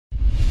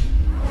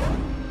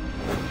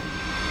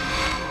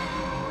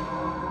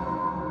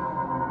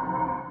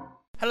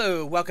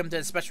Hello, welcome to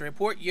the Special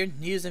Report, your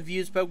news and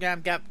views program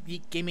about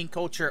geek gaming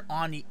culture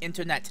on the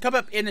internet. Come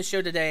up in the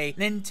show today,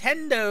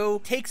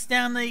 Nintendo takes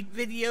down a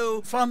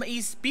video from a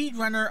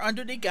speedrunner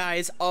under the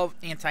guise of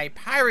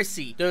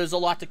anti-piracy. There's a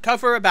lot to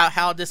cover about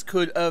how this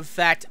could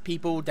affect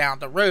people down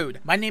the road.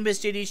 My name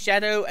is JD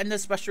Shadow, and the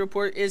Special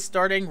Report is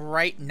starting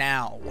right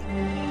now.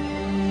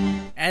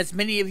 As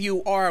many of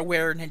you are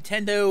aware,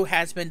 Nintendo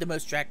has been the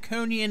most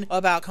draconian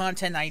about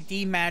content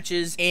ID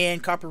matches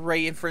and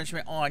copyright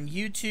infringement on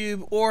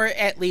YouTube, or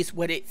at least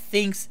what it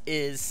thinks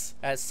is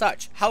as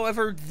such.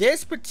 However,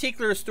 this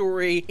particular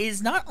story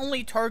is not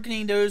only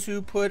targeting those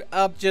who put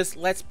up just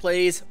Let's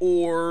Plays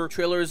or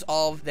trailers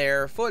of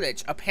their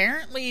footage.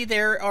 Apparently,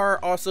 there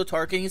are also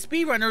targeting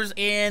speedrunners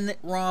and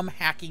ROM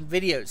hacking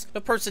videos.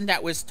 The person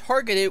that was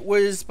targeted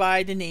was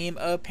by the name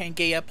of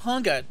Pangea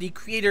Punga, the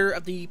creator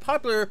of the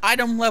popular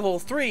Item Level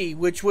 3,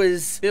 which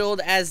was billed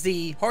as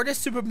the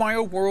hardest Super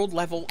Mario World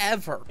level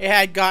ever. It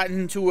had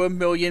gotten to 1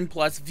 million+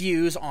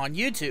 views on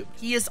YouTube.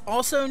 He is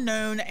also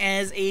known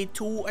as a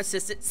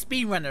tool-assisted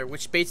speedrunner,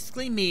 which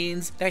basically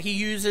means that he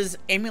uses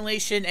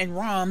emulation and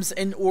ROMs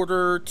in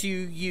order to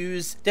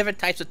use different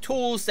types of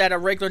tools that a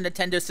regular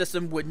Nintendo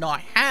system would not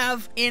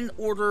have in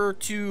order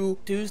to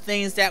do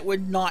things that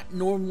would not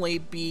normally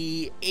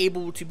be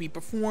able to be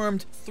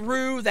performed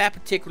through that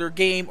particular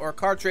game or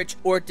cartridge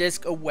or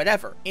disc or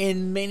whatever.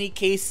 In many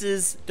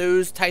cases,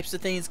 those types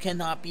of things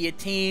cannot be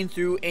attained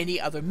through any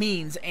other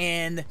means,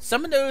 and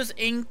some of those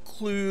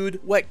include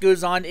what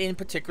goes on in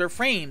particular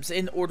frames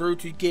in order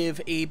to give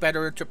a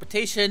better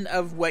interpretation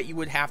of what you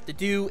would have to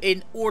do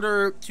in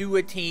order to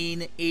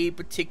attain a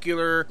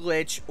particular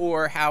glitch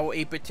or how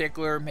a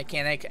particular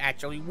mechanic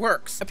actually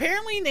works.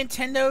 Apparently,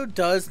 Nintendo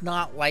does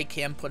not like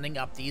him putting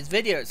up these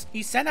videos.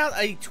 He sent out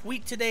a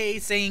tweet today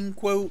saying,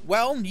 quote,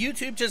 "Well,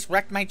 YouTube just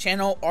wrecked my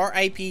channel,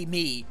 RIP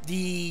me."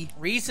 The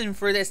reason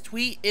for this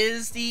tweet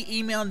is the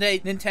email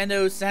that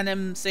Nintendo sent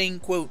him saying,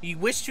 quote, "We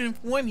wish to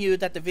inform you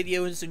that the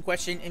videos in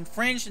question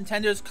infringe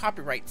Nintendo's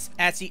copyrights.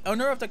 As the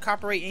owner of the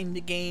copyright in the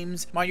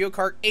games Mario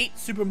Kart 8,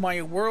 Super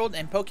Mario World,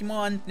 and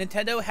Pokemon,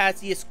 Nintendo has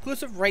the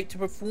exclusive right to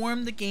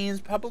perform the games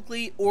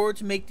publicly or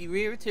to make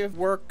derivative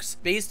works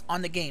based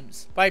on the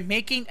games. By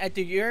making a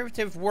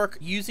derivative work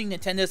using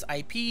Nintendo's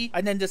IP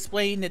and then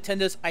displaying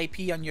Nintendo's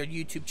IP on your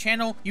YouTube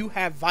channel, you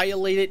have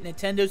violated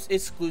Nintendo's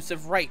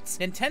exclusive rights.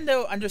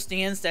 Nintendo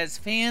understands that its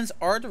fans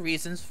are the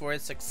reasons for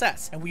its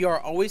success, and we are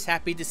always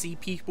happy to see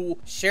people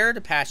share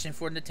the passion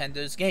for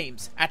Nintendo's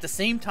games. At the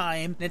same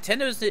time,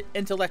 Nintendo's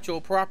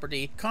intellectual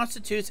property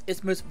constitutes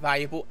its most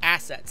valuable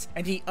assets,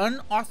 and the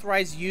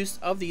unauthorized use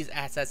of these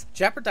assets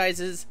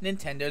jeopardizes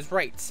Nintendo's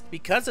rights.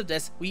 Because of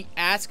this, we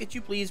ask that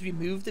you please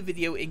remove the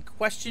video in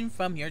question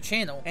from your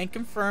channel and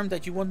confirm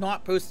that you will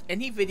not post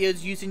any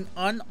videos using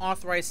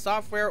unauthorized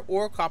software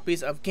or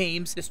copies of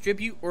games,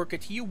 distribute or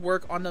continue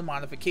work on the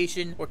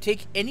modification, or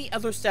take any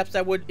other steps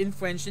that would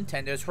infringe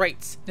Nintendo's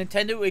rights.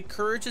 Nintendo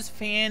encourages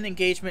fan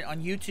engagement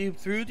on YouTube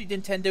through the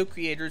Nintendo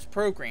Creators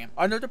Program.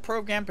 Under the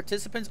program,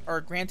 participants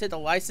are granted a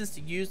license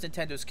to use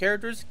Nintendo's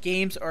characters,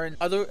 games, or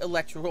other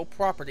intellectual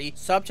property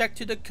subject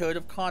to the code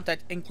of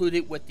conduct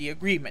included with the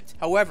agreement.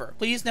 However,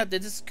 please note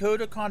that this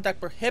code of conduct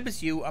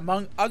prohibits you,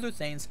 among other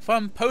things,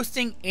 from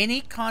posting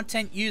any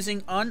content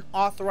using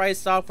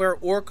unauthorized software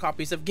or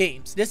copies of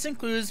games. This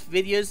includes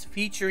videos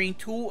featuring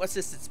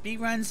tool-assisted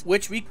speedruns,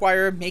 which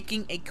require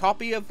making a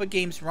copy of a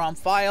game's ROM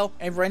file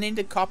and running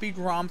the copied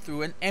ROM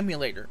through an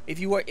emulator. If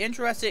you are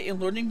interested in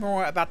learning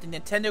more about the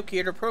Nintendo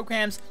Creator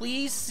Programs,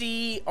 please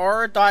see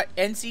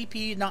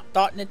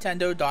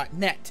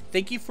r.ncp.nintendo.net.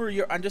 Thank you for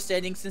your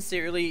understanding.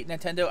 Sincerely,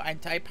 Nintendo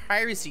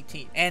Anti-Piracy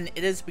Team. And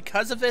it is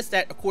because of this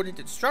that, according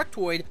to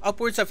Destructoid,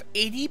 upwards of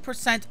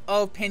 80%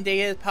 of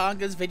Pangea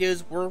Punga's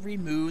videos were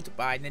removed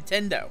by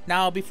Nintendo.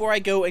 Now, before I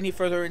go any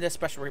further in this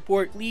special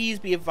report, please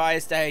be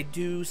advised that I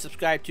do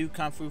subscribe to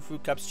Kung Fu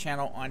Fruit Cup's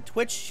channel on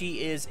Twitch.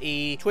 She is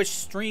a Twitch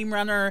stream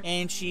runner,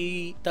 and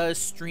she does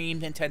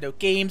stream Nintendo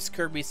games,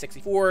 Kirby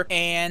 64,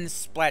 and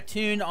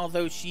Splatoon,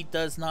 although she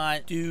does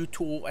not do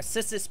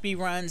tool-assisted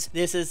speedruns.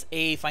 This is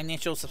a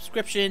financial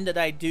subscription that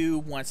I do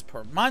once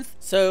per month,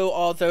 so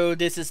although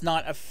this is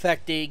not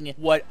affecting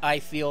what I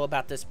feel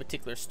about this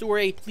particular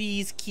story,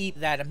 please keep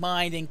that in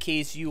mind in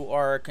case you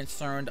are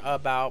concerned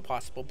about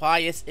possible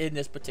bias in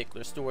this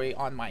particular story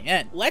on my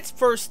end. Let's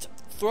first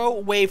throw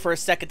away for a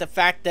second the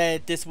fact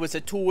that this was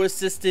a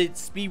tool-assisted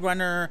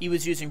speedrunner. He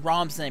was using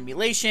ROMs and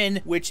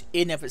emulation, which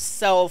in of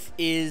itself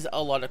is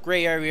a lot of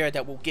gray area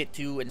that we'll get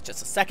to in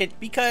just a second,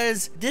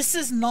 because this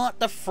is not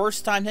the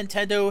first time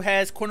Nintendo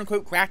has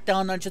quote-unquote cracked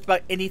down on just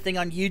about anything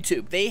on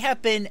YouTube. They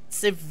have been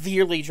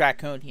severely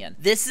draconian.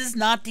 This is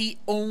not the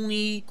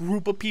only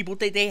group of people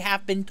that they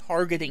have been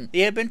targeting. They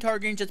have been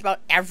targeting just about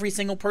every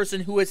single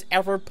person who has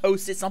ever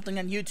posted something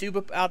on YouTube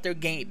about their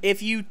game.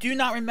 If you do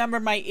not remember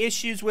my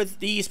issues with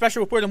the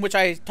special report in which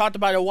I talked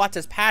about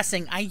Iwata's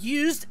passing, I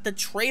used the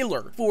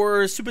trailer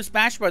for Super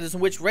Smash Bros. In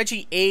which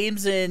Reggie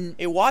Ames and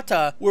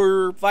Iwata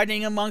were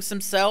fighting amongst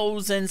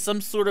themselves in some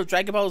sort of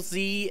Dragon Ball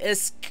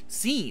Z-esque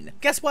scene.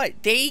 Guess what?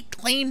 They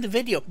claimed the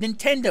video.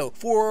 Nintendo,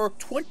 for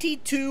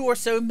 22 or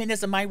so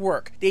minutes of my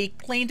work, they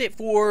claimed it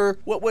for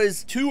what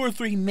was 2 or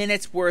 3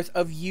 minutes worth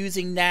of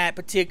using that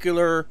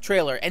particular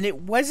trailer, and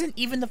it wasn't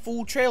even the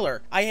full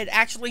trailer. I had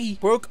actually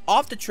broke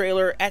off the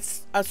trailer at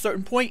a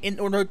certain point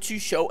in order to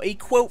show a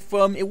quote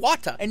from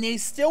Iwata, and they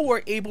still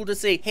were able to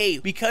say, hey,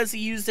 because he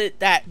used it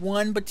that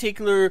one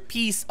particular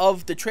piece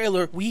of the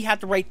trailer, we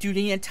have to write through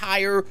the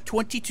entire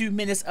 22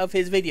 minutes of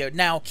his video.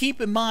 Now,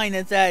 keep in mind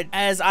is that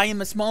as I am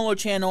a smaller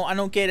channel, I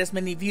don't get as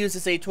many views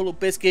as a Total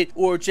Biscuit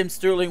or Jim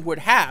Sterling would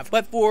have,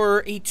 but for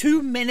a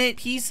 2-minute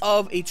piece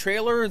of a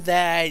trailer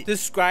that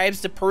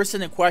describes the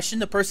person in question,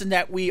 the person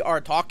that we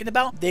are talking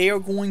about, they are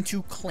going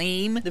to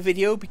claim the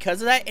video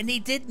because of that, and they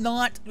did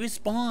not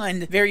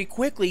respond very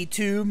quickly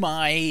to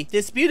my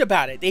dispute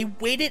about it. They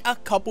waited a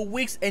couple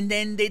weeks and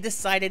then they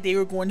decided they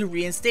were going to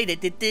reinstate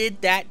it. They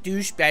did that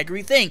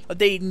douchebaggery thing.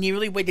 They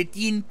nearly waited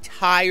the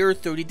entire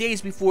 30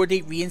 days before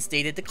they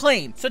reinstated the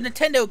claim. So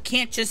Nintendo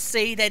can't just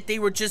say that they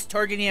were just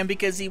targeting him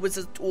because he was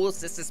a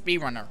tool-assisted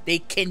speedrunner. They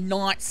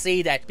cannot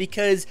say that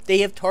because they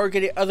have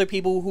targeted other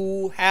people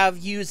who have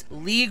used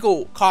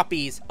legal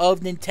copies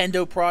of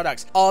Nintendo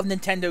products, of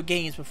Nintendo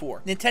games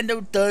before.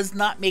 Nintendo does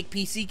not make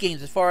PC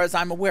games as far as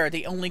I'm aware.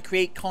 They only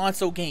create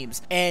console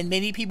games, and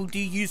many people do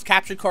use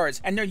capture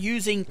cards, and they're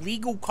using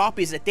legal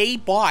copies that they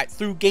bought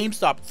through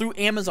GameStop, through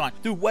Amazon,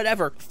 through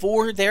whatever,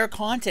 for their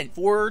content,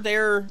 for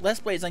their Let's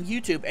Plays on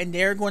YouTube, and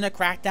they're going to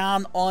crack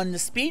down on the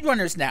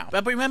speedrunners now.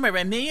 But remember,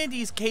 in many of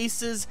these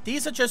cases,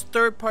 these are just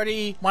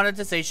third-party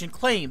monetization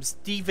claims.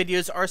 The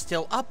videos are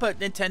still up, but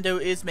Nintendo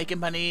is making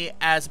money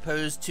as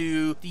opposed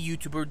to the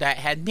YouTuber that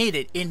had made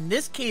it. In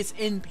this case,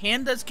 in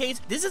Panda's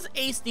case, this is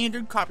a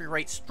standard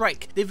copyright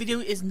strike. The video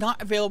is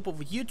not available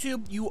for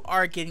YouTube. You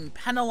are getting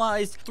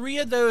penalized. 3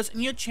 of those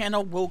and your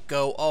channel will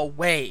go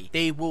away.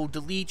 They will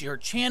delete your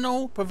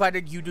channel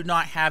provided you do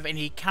not have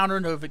any counter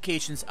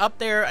notifications up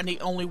there, and the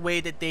only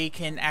way that they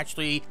can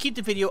actually keep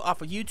the video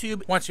off of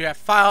YouTube once you have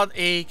filed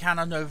a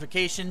counter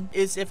notification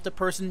is if the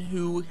person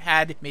who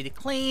had made a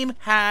claim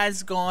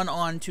has gone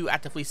on to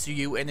actively sue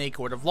you in a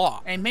court of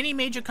law. And many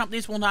major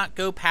companies will not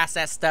go past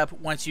that step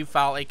once you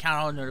file a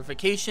counter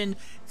notification,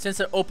 since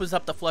it opens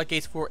up the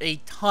floodgates for a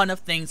ton of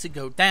things to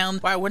go down.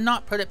 But I would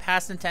not put it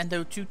past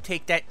Nintendo to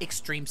take that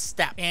extreme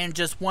step. And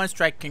just one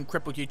strike can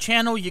cripple your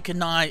channel. You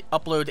cannot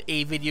upload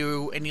a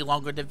video any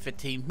longer than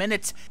 15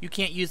 minutes. You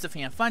can't use the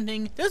fan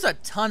funding. There's a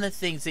ton of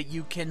things that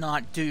you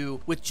cannot do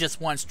with just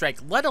one strike,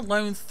 let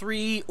alone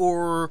 3,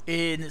 or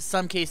in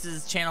some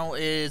cases, channel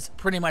is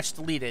pretty much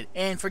deleted.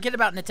 And forget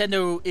about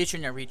Nintendo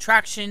issuing a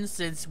retraction,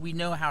 since we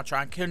know how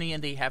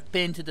draconian they have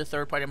been to the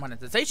third-party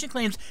monetization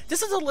claims.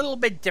 This is a little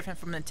bit different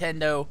from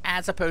Nintendo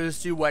as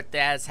opposed to what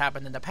has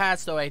happened in the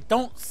past, so I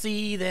don't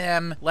see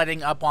them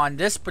letting up on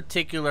this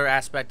particular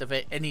aspect of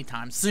it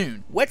anytime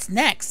soon. What's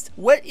next?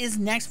 What is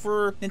next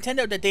for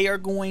Nintendo that they are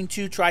going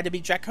to try to be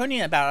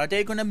draconian about? Are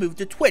they going to move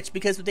to Twitch?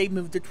 Because if they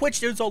move to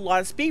Twitch, there's a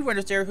lot of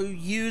speedrunners there who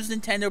use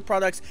Nintendo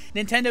products,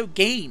 Nintendo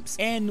games,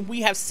 and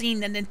we have seen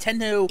that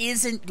Nintendo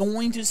isn't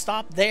going to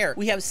stop there.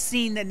 We have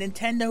seen that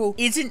Nintendo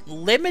isn't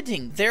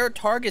limiting their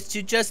targets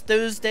to just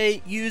those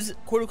that use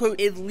quote-unquote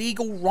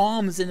illegal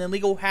ROMs and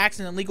illegal hacks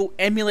and illegal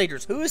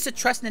emulators. Who is to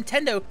trust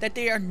Nintendo that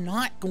they are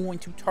not going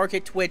to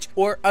target Twitch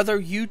or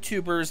other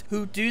YouTubers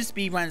who do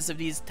speedruns of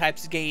these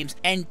types of games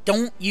and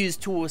don't use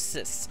tool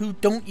assists, who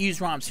don't use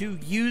ROMs, who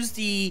use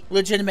the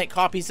legitimate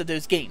copies of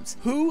those games?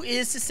 Who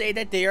is to say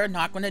that they are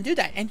not going to do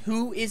that? And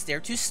who is there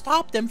to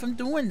stop them from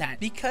doing that?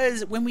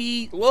 Because when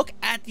we look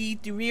at the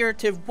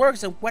derivative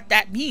works and what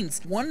that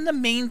means, one of the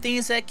main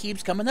things that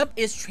keeps coming up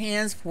is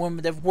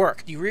transformative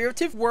work.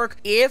 Derivative work,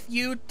 if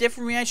you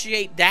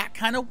differentiate that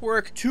kind of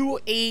work to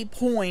a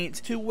point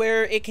to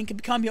where it can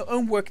become your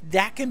own work,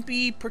 that can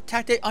be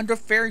protected under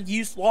fair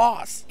use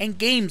laws. And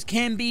games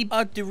can be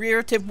a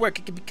derivative work.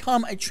 It can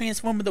become a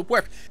transformative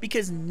work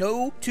because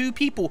no 2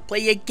 people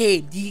play a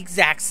game the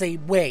exact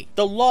same way.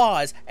 The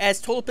laws,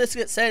 as Total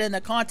Biscuit said in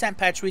a content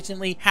patch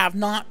recently, have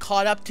not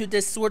caught up to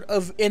this sort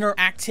of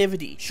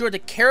interactivity. Sure, the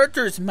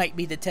characters might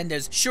be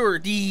Nintendo's. Sure,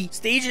 the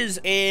stages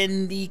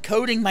and the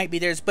coding might be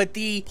theirs, but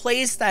the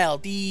play style,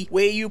 the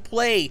way you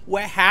play,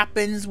 what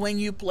happens when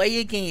you play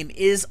a game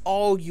is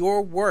all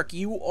your work.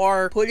 You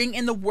are putting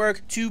in the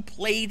work to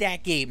play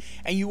that game,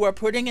 and you are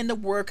putting in the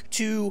work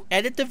to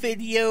edit the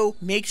video,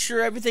 make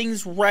sure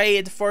everything's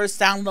right as far as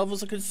sound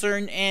levels are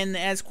concerned and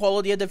as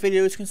quality of the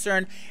video is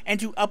concerned, and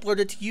to upload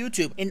it to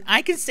YouTube. And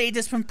I can say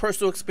this from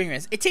personal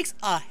experience. It takes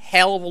a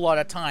hell of a lot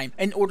of time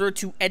in order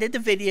to edit the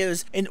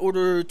videos, in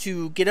order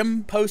to get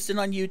them posted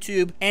on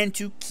YouTube, and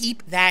to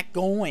keep that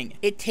going.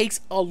 It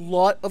takes a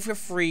lot of your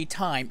free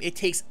time. It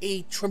takes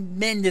a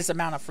tremendous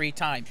amount of free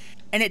time.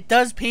 And it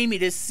does pain me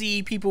to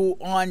see people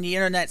on the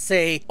internet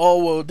say,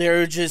 oh, well,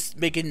 they're just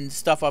making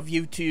stuff off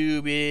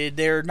YouTube.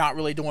 They're not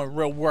really doing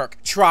real work.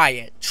 Try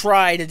it.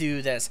 try to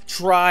do this.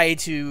 Try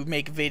to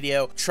make a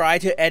video. Try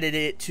to edit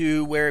it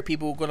to where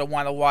people are going to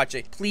want to watch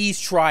it. Please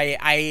try it.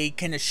 I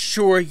can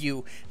assure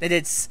you that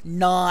it's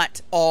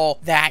not all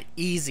that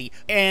easy.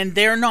 And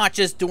they're not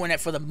just doing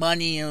it for the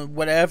money and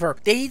whatever.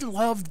 They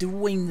love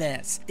doing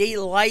this. They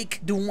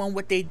like doing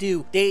what they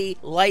do. They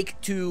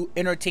like to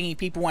entertain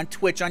people on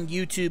Twitch, on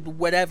YouTube,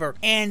 whatever.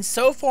 And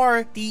so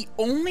far, the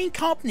only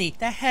company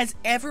that has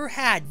ever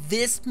had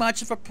this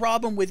much of a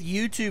problem with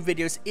YouTube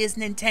videos is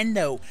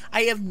Nintendo.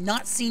 I have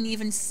not seen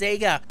even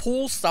Sega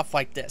pull stuff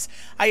like this.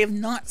 I have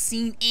not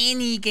seen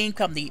any game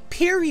company,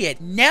 period,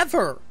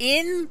 never,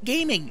 in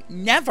gaming,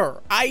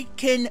 never. I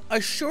can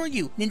assure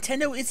you,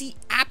 Nintendo is the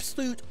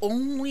absolute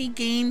only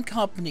game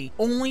company,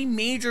 only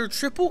major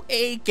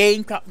AAA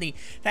game company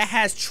that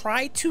has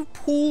tried to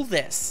pull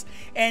this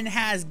and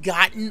has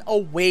gotten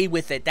away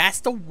with it.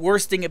 That's the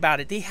worst thing about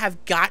it. They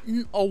have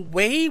gotten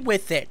away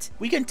with it.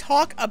 We can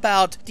talk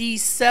about the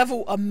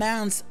several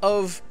amounts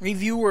of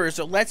reviewers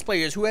or Let's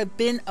Players who have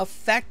been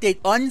affected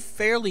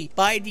unfairly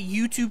by the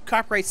YouTube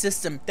copyright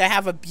system, that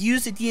have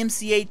abused the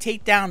DMCA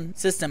takedown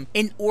system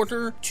in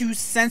order to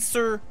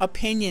censor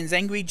opinions.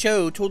 Angry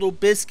Joe, Total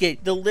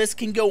Biscuit, the list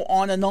can go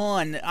on and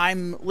on.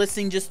 I'm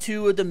listing just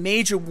two of the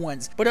major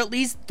ones, but at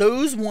least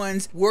those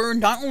ones were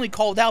not only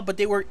called out, but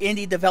they were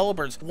indie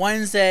developers,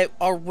 ones that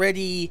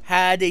already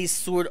had a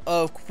sort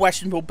of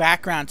questionable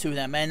background to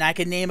them. And I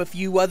can name a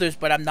few others,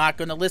 but I'm not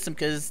going to list them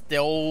because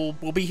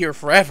will be here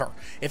forever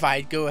if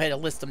I go ahead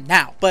and list them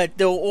now. But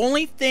the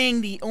only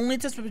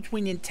difference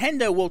between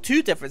Nintendo, well,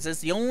 two differences.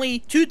 The only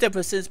two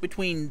differences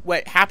between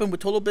what happened with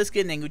Total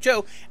Biscuit and Angry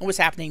Joe and what's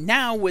happening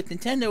now with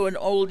Nintendo and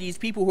all of these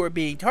people who are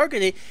being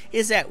targeted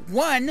is that,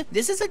 one,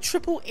 this is a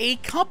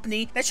AAA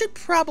company that should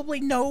probably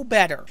know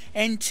better.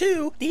 And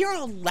two, they are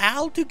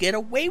allowed to get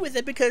away with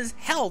it because,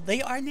 hell,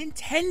 they are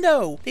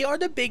Nintendo. They are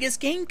the biggest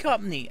game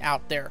company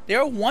out there.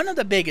 They're one of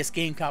the biggest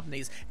game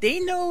companies. They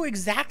know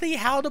exactly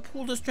how to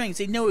pull the strings.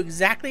 They know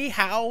exactly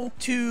how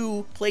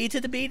to play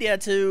to the media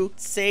to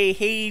say,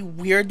 hey,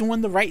 we're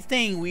doing the right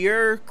thing. We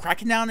are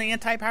cracking down on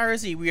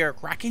anti-piracy. We are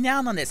cracking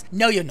down on this.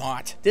 No, you're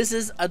not. This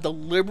is a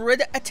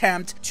deliberate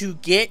attempt to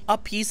get a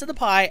piece of the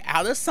pie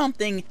out of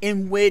something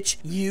in which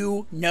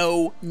you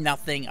know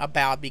nothing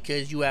about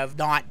because you have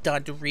not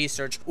done the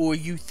research, or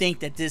you think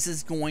that this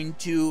is going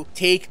to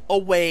take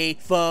away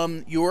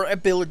from your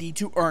ability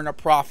to earn a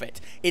profit.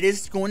 It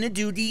is going to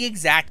do the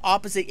exact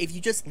opposite if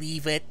you just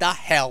leave it the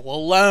hell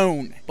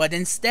alone. But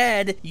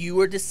instead, you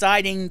are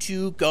deciding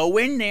to go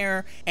in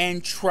there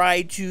and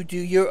try to do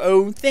your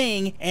own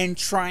thing and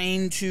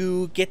trying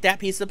to get that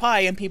piece of the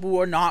pie, and people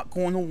are not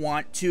going to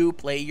want to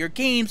play your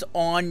games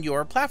on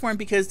your platform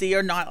because they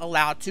are not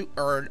allowed to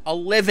earn a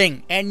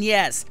living. And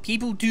yes,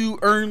 people do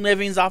earn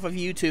livings off of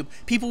YouTube.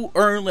 People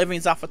earn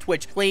livings off of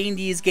Twitch playing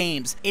these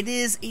games. It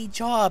is a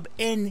job,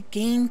 and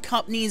game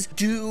companies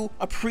do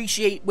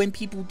appreciate when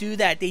people do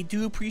that. They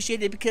do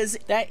appreciate it because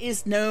that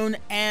is known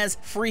as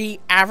free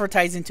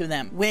advertising to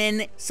them.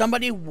 When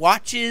somebody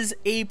watches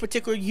a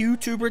particular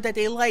YouTuber that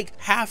they like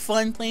have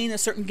fun playing a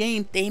certain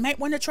game, they might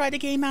want to try the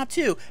game out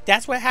too.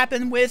 That's what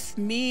happened with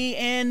me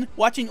and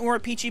watching Aura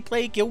Peachy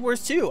play Guild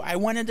Wars 2. I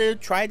wanted to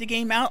try the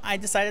game out. I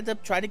decided to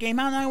try the game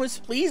out and I was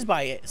pleased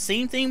by it.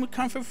 Same thing with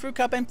Kung Fu Fruit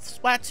Cup and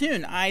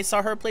Splatoon. I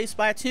saw her play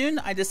Splatoon.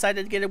 I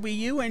decided to get a Wii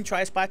U and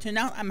try Splatoon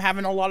out. I'm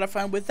having a lot of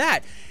fun with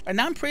that. And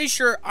I'm pretty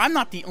sure I'm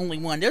not the only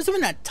one. There's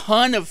been a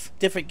ton of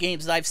different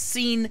games that I've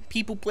seen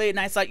people play and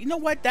I thought, you know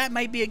what, that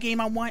might be a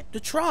game I want to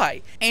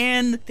try.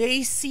 And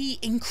they see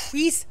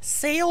increased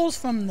sales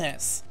from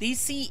this. They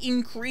see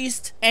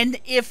increased, and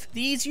if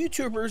these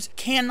YouTubers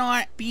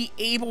cannot be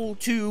able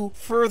to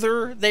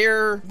further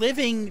their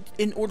living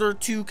in order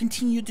to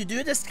continue to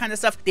do this kind of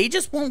stuff, they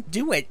just won't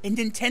do it. And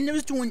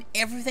Nintendo's doing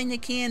everything they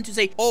can to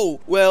say, oh,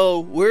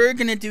 well, we're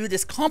gonna do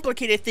this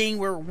complicated thing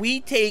where we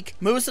take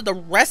most of the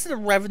rest of the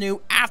revenue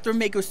after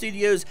Mako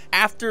Studios,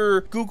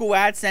 after Google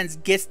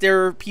AdSense gets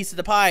their piece of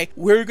the pie,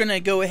 we're gonna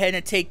go ahead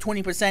and take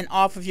 20%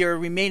 off of your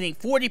remaining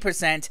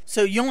 40%,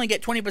 so you only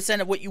get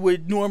 20% of what you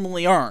would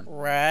normally earn,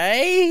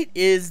 right?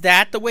 Is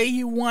that the way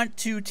you want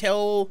to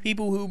tell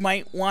people who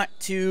might want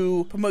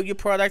to promote your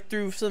product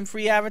through some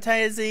free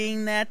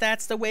advertising that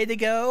that's the way to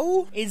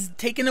go? Is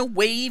taken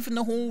away from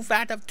the whole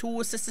fact of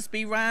tool-assisted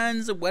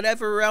speedruns or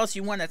whatever else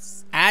you want to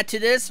add to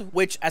this,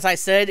 which, as I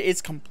said,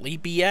 is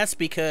complete BS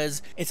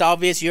because it's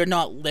obvious you're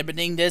not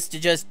limiting this to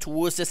just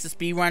tool-assisted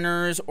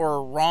speedrunners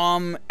or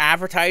ROM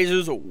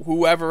advertisers or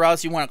whoever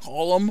else you want to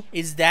call them.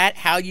 Is that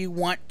how you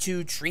want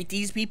to treat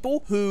these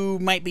people who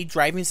might be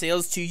driving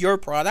sales to your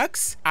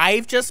products?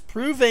 I've just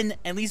proven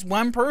at least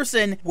one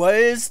person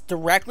was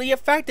directly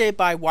affected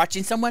by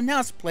watching someone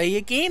else play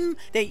a game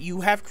that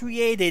you have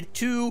created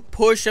to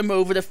push them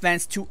over the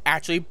fence to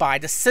actually buy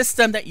the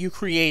system that you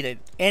created.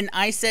 And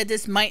I said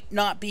this might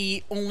not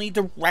be only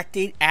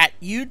directed at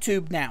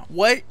YouTube now.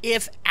 What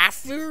if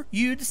after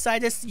you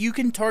decide that you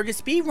can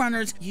target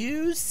speedrunners,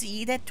 you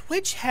see that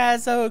Twitch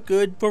has a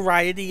good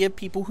variety of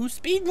people who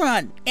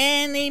speedrun,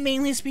 and they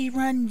mainly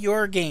speedrun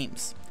your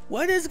games?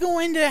 what is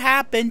going to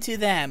happen to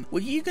them?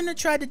 What are you going to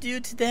try to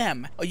do to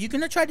them? Are you going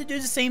to try to do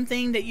the same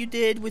thing that you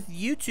did with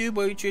YouTube,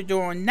 or what you're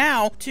doing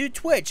now, to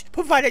Twitch?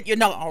 Provided you're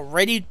not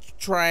already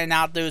trying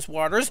out those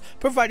waters,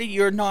 provided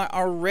you're not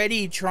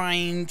already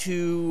trying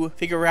to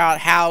figure out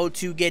how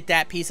to get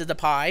that piece of the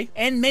pie.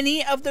 And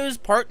many of those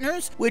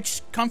partners,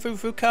 which Kung Fu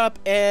Fruit Cup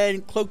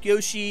and Cloak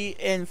Yoshi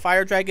and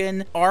Fire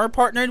Dragon are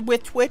partnered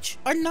with Twitch,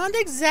 are not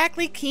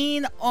exactly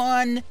keen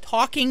on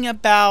talking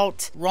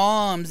about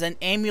ROMs and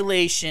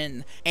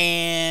emulation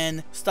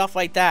and stuff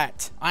like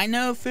that. I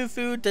know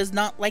Fufu does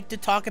not like to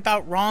talk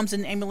about ROMs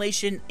and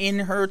emulation in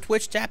her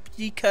Twitch chat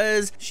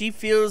because she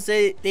feels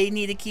that they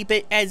need to keep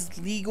it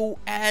as legal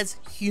as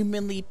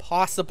humanly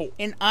possible.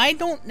 And I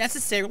don't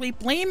necessarily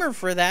blame her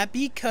for that,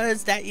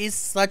 because that is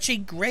such a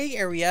gray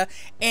area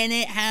and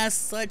it has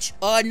such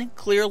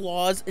unclear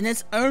laws in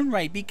its own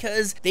right,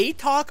 because they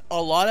talk a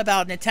lot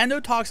about,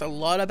 Nintendo talks a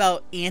lot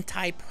about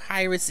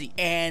anti-piracy.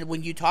 And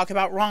when you talk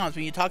about ROMs,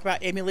 when you talk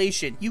about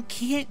emulation, you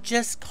can't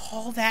just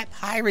call that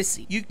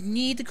piracy. You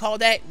need to call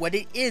that what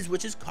it is,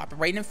 which is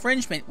copyright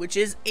infringement, which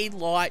is a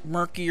lot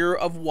murkier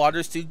of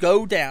waters to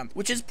go down,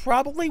 which is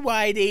probably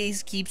why they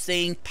keep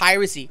saying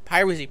piracy,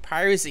 piracy,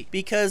 piracy,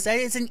 because that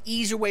is an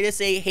easier way to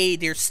say, hey,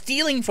 they're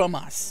stealing from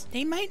us.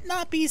 They might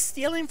not be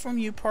stealing from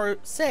you per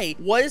se.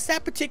 Was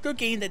that particular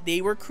game that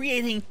they were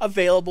creating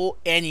available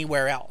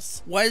anywhere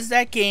else? Was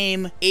that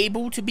game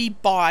able to be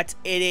bought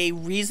in a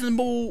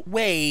reasonable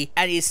way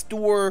at a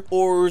store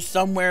or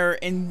somewhere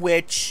in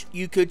which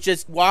you could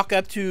just walk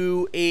up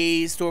to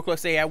a store clerk,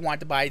 say, I want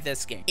to buy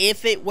this game?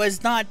 If it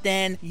was not,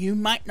 then you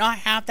might not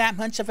have that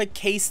much of a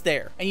case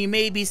there. And you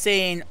may be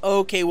saying,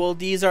 okay, well,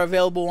 these are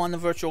available on the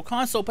virtual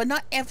console, but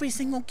not every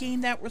single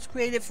game that was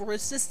created for a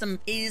system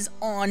is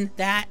on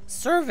that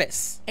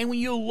service. And when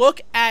you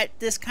look at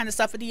this kind of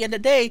stuff, at the end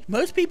of the day,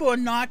 most people are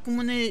not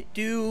going to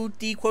do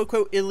the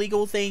quote-unquote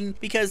illegal thing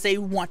because they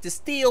want to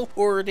steal,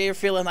 or they're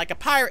feeling like a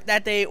pirate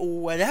that day,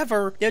 or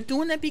whatever. They're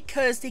doing it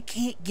because they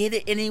can't get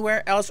it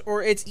anywhere else,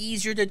 or it's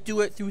easier to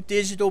do it through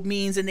digital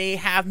means and they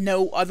have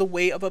no other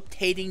way of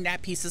obtaining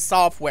that piece of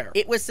software.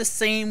 It was the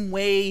same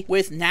way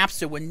with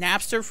Napster. When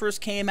Napster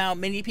first came out,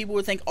 many people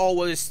would think, oh,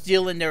 well, they're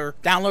stealing, they're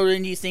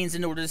downloading these things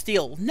in order to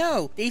steal.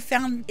 No, they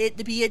found it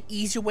to be an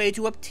easier way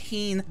to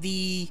obtain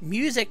the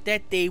music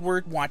that they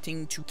were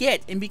wanting to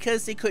get, and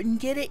because they couldn't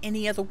get it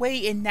any other way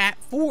in that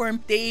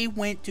form, they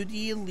went to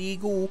the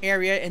illegal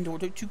area in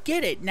order to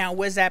get it. Now,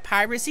 was that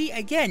piracy?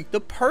 Again,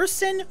 the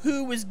person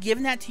who was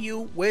giving that to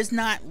you was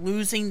not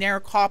losing their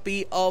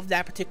copy of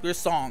that particular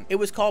song. It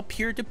was called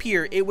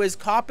peer-to-peer. It was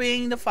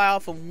copying the file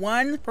from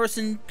one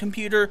person's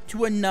computer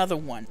to another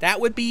one. That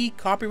would be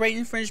copyright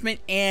infringement,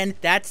 and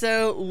that's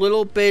a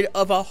little bit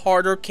of a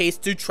harder case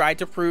to try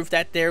to prove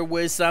that there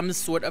was some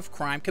sort of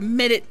crime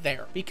committed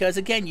there, because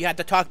again, you have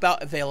to talk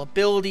about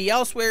availability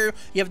elsewhere.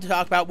 You have to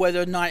talk about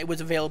whether or not it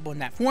was available in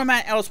that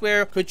format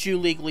elsewhere. Could you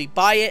legally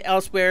buy it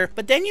elsewhere?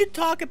 But then you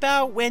talk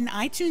about when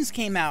iTunes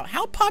came out.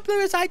 How popular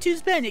has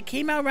iTunes been? It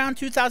came out around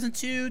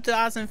 2002,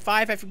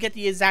 2005, I forget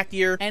the exact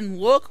year, and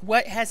look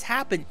what has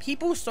happened.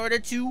 People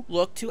started to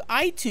look to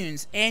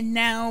iTunes, and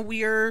now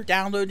we are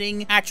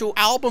downloading actual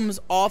albums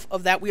off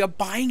of that. We are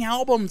buying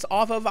albums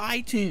off of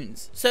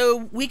iTunes.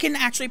 So we can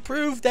actually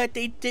prove that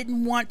they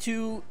didn't want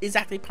to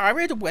exactly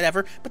pirate or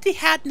whatever, but they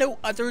had no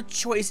other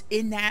choice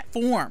in that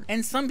form.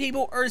 And some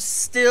people are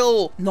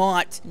still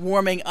not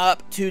warming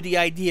up to the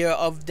idea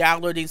of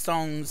downloading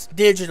songs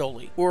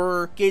digitally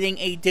or getting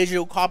a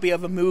digital copy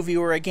of a movie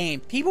or a game.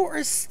 People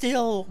are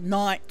still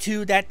not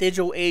to that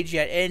digital age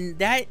yet, and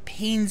that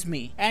pains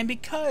me. And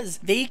because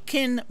they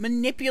can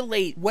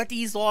manipulate what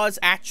these laws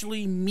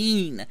actually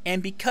mean,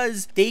 and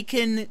because they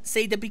can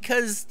say that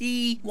because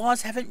the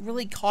laws haven't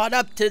really caught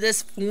up to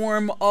this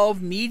form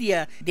of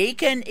media, they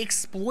can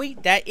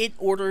exploit that in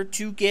order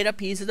to get a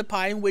piece of the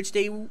pie in which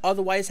they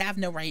otherwise have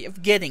no right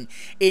of getting.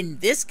 In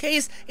this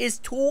case, is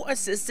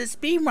tool-assisted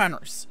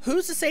speedrunners.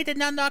 Who's to say that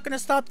they're not going to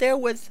stop there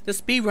with the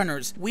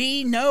speedrunners?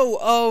 We know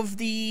of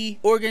the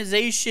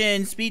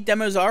organization Speed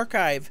Demos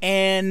Archive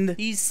and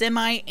the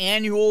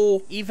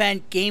semi-annual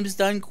event Games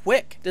Done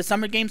Quick, the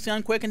Summer Games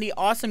Done Quick and the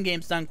Awesome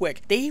Games Done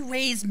Quick. They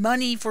raise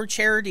money for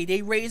charity.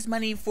 They raise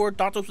money for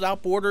Doctors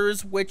Without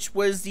Borders, which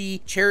was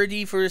the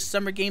charity for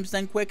Summer Games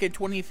Done Quick in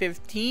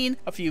 2015,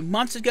 a few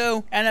months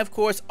ago, and of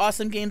course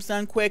Awesome Games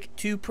Done Quick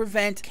to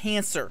prevent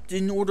cancer,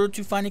 in order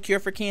to find a cure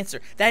for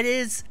cancer. That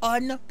is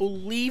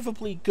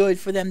unbelievably good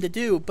for them to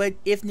do. But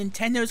if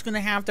Nintendo's going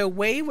to have their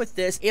way with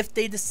this, if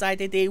they decide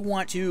that they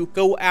want to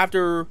go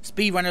after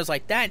speedrunners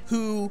like that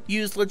who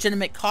use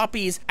legitimate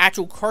copies,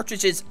 actual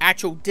cartridges,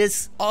 actual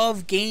discs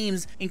of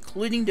games,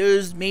 including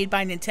those made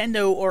by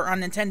Nintendo or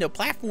on Nintendo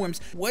platforms,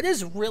 what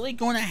is really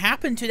going to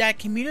happen to that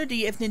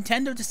community if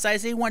Nintendo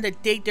decides they want to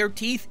dig their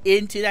teeth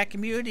into that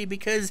community?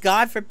 Because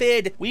God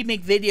forbid we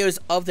make videos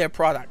of their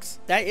products.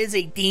 That is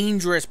a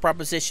dangerous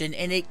proposition,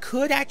 and it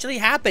could actually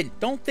happen.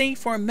 Don't think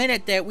for a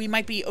minute that we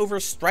might be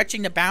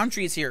overstretching the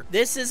boundaries here.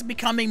 This is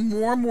becoming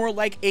more and more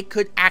like it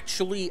could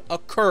actually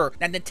occur.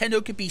 Now,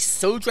 Nintendo could be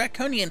so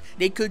draconian,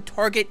 they could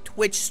target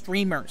Twitch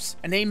streamers,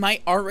 and they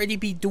might already already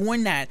be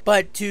doing that.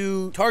 But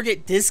to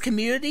target this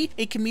community,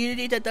 a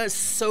community that does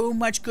so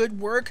much good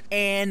work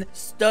and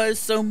does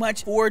so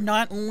much for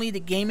not only the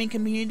gaming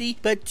community,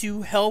 but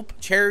to help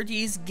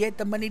charities get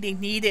the money they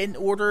need in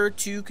order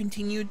to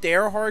continue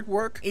their hard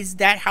work, is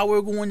that how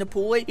we're going to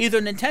pull it? Either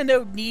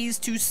Nintendo needs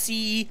to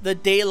see the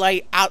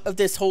daylight out of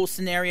this whole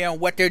scenario and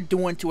what they're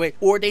doing to it,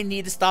 or they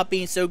need to stop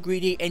being so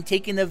greedy and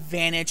taking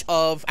advantage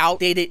of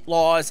outdated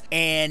laws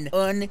and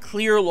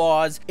unclear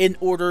laws in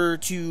order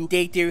to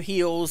dig their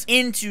heels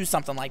into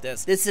something like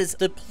this. This is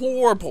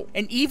deplorable.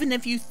 And even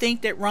if you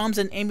think that ROMs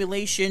and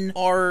emulation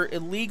are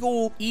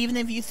illegal, even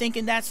if you think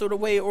in that sort of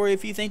way, or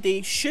if you think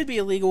they should be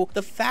illegal,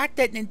 the fact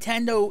that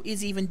Nintendo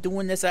is even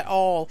doing this at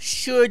all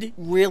should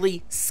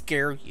really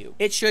scare you.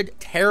 It should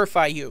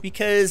terrify you,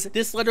 because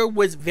this letter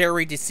was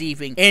very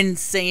deceiving in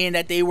saying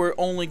that they were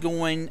only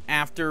going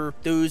after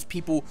those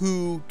people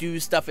who do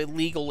stuff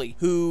illegally,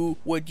 who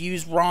would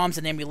use ROMs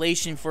and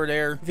emulation for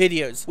their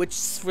videos, which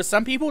for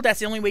some people that's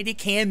the only way they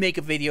can make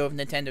a video of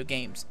Nintendo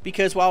games,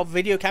 because while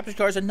video capture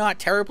cards are not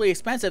terribly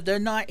expensive, they're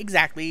not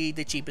exactly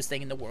the cheapest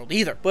thing in the world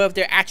either. But if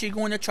they're actually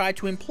going to try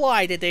to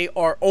imply that they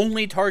are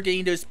only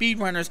targeting those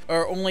speedrunners,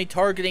 or only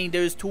targeting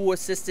those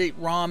tool-assisted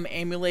ROM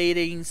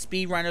emulating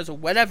speedrunners or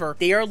whatever,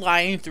 they are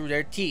lying through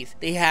their teeth.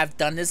 They have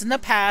done this in the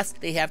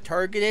past. They have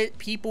targeted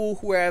people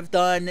who have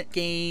done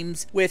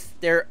games with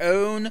their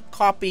own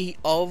copy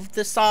of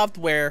the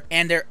software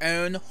and their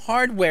own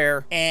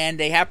hardware, and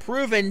they have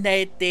proven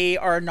that they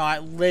are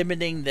not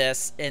limiting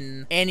this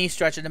in any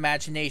stretch of the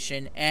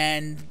imagination.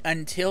 And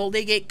until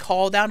they get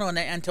called out on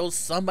it, until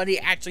somebody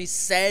actually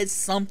says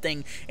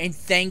something, and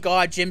thank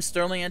God Jim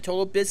Sterling and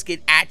Total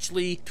Biscuit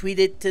actually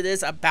tweeted to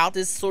this about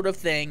this sort of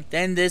thing,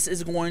 then this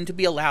is going to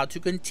be allowed to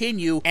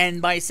continue.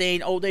 And by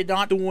saying, oh, they're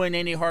not doing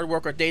any hard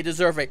work or they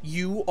deserve it,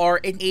 you are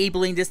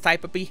enabling this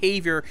type of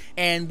behavior.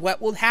 And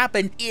what will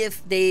happen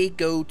if they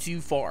go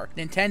too far?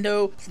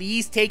 Nintendo,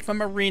 please take from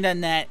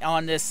ArenaNet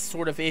on this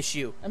sort of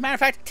issue. As a matter of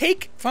fact,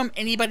 take from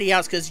anybody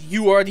else, because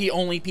you are the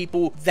only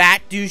people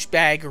that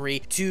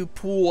douchebaggery to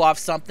pull off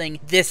something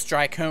this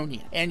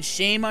draconian. And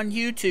shame on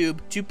YouTube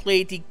to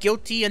play the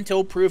guilty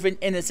until proven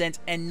innocent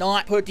and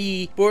not put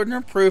the burden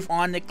of proof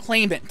on the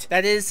claimant.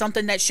 That is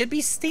something that should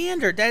be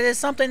standard. That is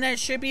something that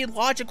should be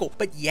logical.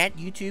 But yet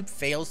YouTube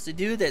fails to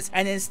do this.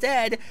 And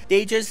instead,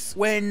 they just,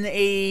 when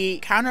a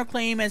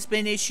counterclaim has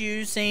been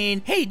issued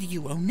saying, hey, do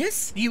you own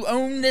this? Do you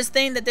own this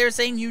thing that they're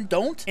saying you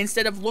don't?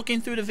 Instead of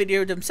looking through the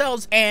video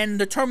themselves and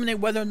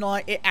determining whether or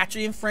not it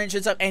actually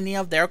infringes on any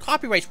of their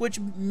copyrights, which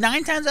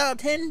 9 times out of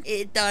 10,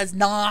 it does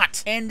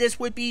not. And this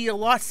would be a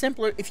lot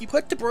simpler if you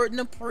put the burden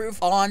of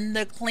proof on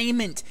the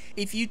claimant.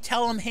 If you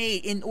tell them, hey,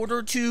 in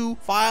order to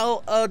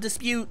file a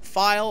dispute,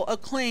 file a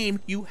claim,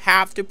 you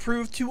have to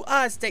prove to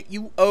us that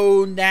you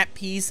own that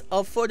piece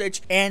of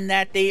footage and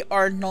that they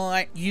are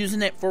not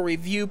using it for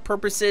review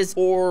purposes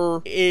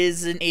or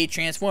isn't a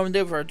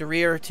transformative or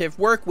derivative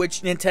work,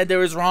 which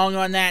Nintendo is wrong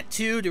on that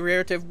too.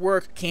 Derivative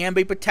work can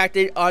be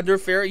protected under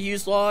fair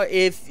use law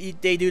if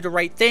they do the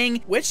right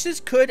thing, which this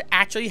could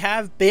actually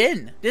have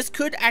been. This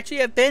could actually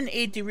have been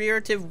a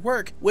derivative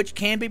work, which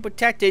can be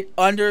protected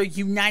under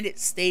United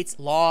States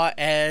law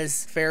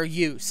as fair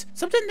use.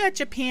 Something that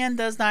Japan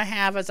does not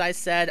have, as I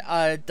said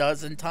a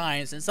dozen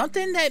times, and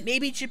something that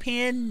maybe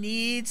Japan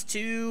needs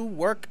to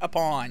work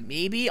upon.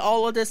 Maybe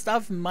all of this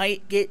stuff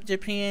might get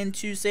Japan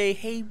to say,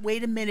 hey,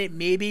 wait a minute,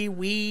 maybe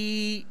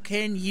we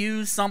can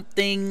use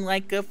something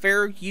like a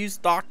fair use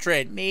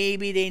doctrine.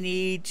 Maybe they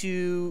need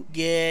to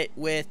get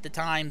with the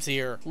times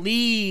here.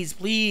 Please,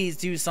 please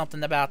do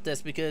something about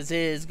this, because it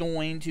is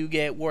going to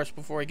get worse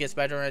before it gets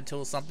better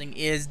until something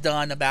is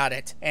done about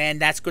it. And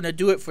that's going to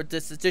do it for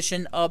this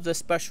edition of the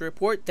Special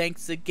Report.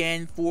 Thanks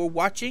again for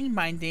watching.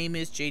 My name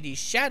is JD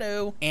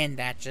Shadow, and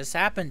that just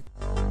happened.